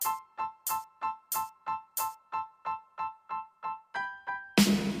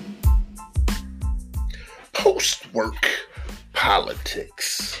Post-work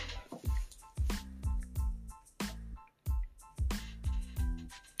politics.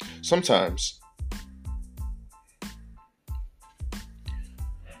 Sometimes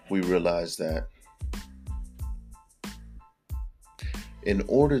we realize that in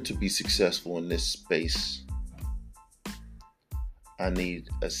order to be successful in this space, I need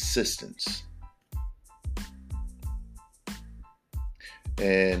assistance.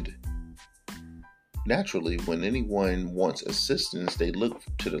 And naturally, when anyone wants assistance, they look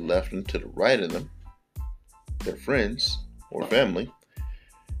to the left and to the right of them, their friends or family,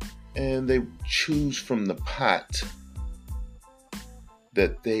 and they choose from the pot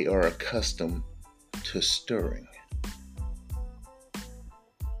that they are accustomed to stirring.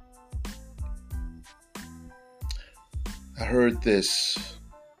 I heard this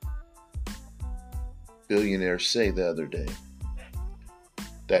billionaire say the other day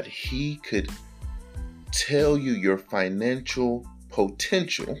that he could tell you your financial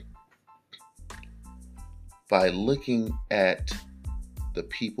potential by looking at the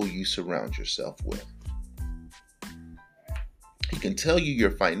people you surround yourself with. He can tell you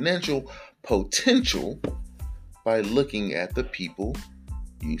your financial potential by looking at the people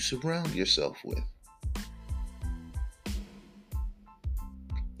you surround yourself with.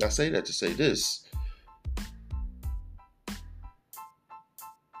 I say that to say this.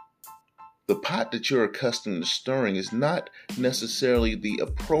 The pot that you're accustomed to stirring is not necessarily the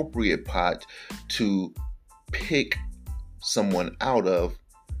appropriate pot to pick someone out of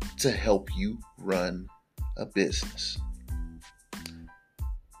to help you run a business.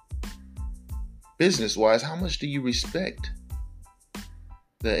 Business-wise, how much do you respect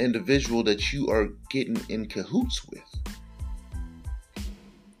the individual that you are getting in cahoots with?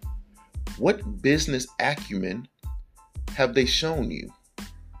 What business acumen have they shown you?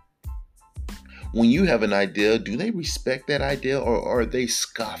 When you have an idea, do they respect that idea, or are they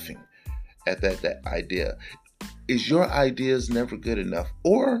scoffing at that idea? Is your ideas never good enough?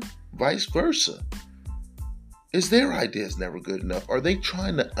 Or vice versa? Is their ideas never good enough? Are they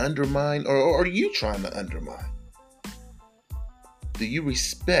trying to undermine, or are you trying to undermine? Do you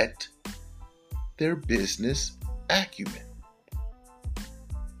respect their business acumen?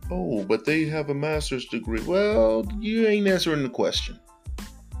 Oh, but they have a master's degree. Well, you ain't answering the question.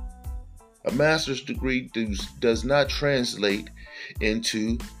 A master's degree does not translate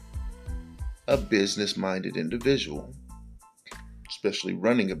into a business-minded individual, especially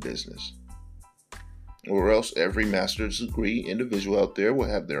running a business. Or else every master's degree individual out there will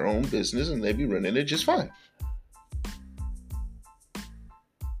have their own business and they'll be running it just fine.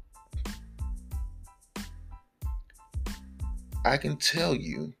 I can tell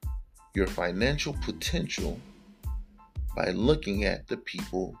you your financial potential by looking at the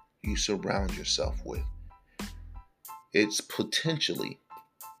people you surround yourself with. It's potentially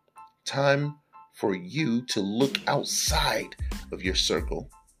time for you to look outside of your circle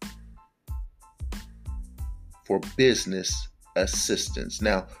for business assistance.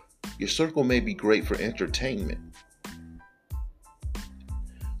 Now, your circle may be great for entertainment.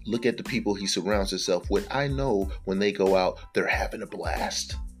 Look at the people he surrounds himself with. I know when they go out, they're having a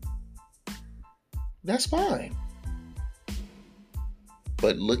blast. That's fine.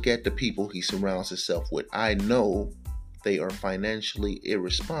 But look at the people he surrounds himself with. I know they are financially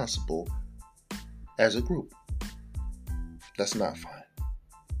irresponsible as a group. That's not fine.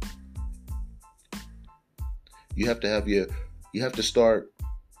 You have to start.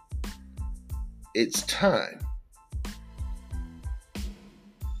 It's time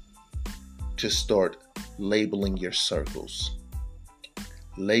to start labeling your circles.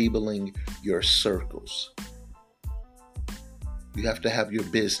 Labeling your circles. You have to have your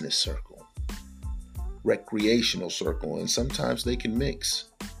business circle, recreational circle, and sometimes they can mix.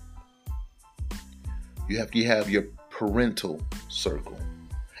 You have to have your parental circle,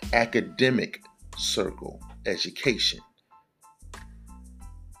 academic circle, education.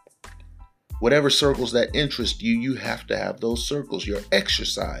 Whatever circles that interest you, you have to have those circles, your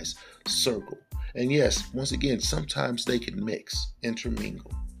exercise circle. And yes, once again, sometimes they can mix,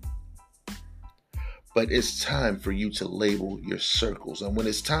 intermingle. But it's time for you to label your circles. And when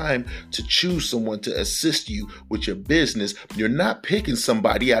it's time to choose someone to assist you with your business, you're not picking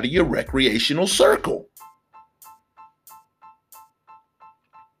somebody out of your recreational circle.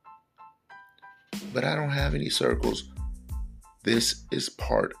 But I don't have any circles. This is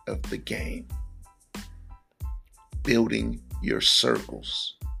part of the game. Building your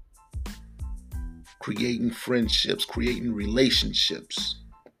circles. Creating friendships, creating relationships.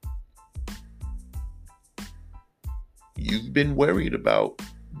 You've been worried about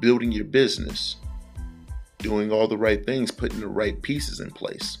building your business. doing all the right things, putting the right pieces in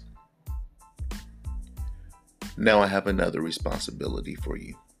place. Now I have another responsibility for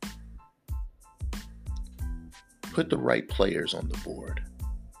you. Put the right players on the board.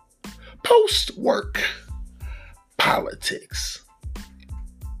 Post-work politics.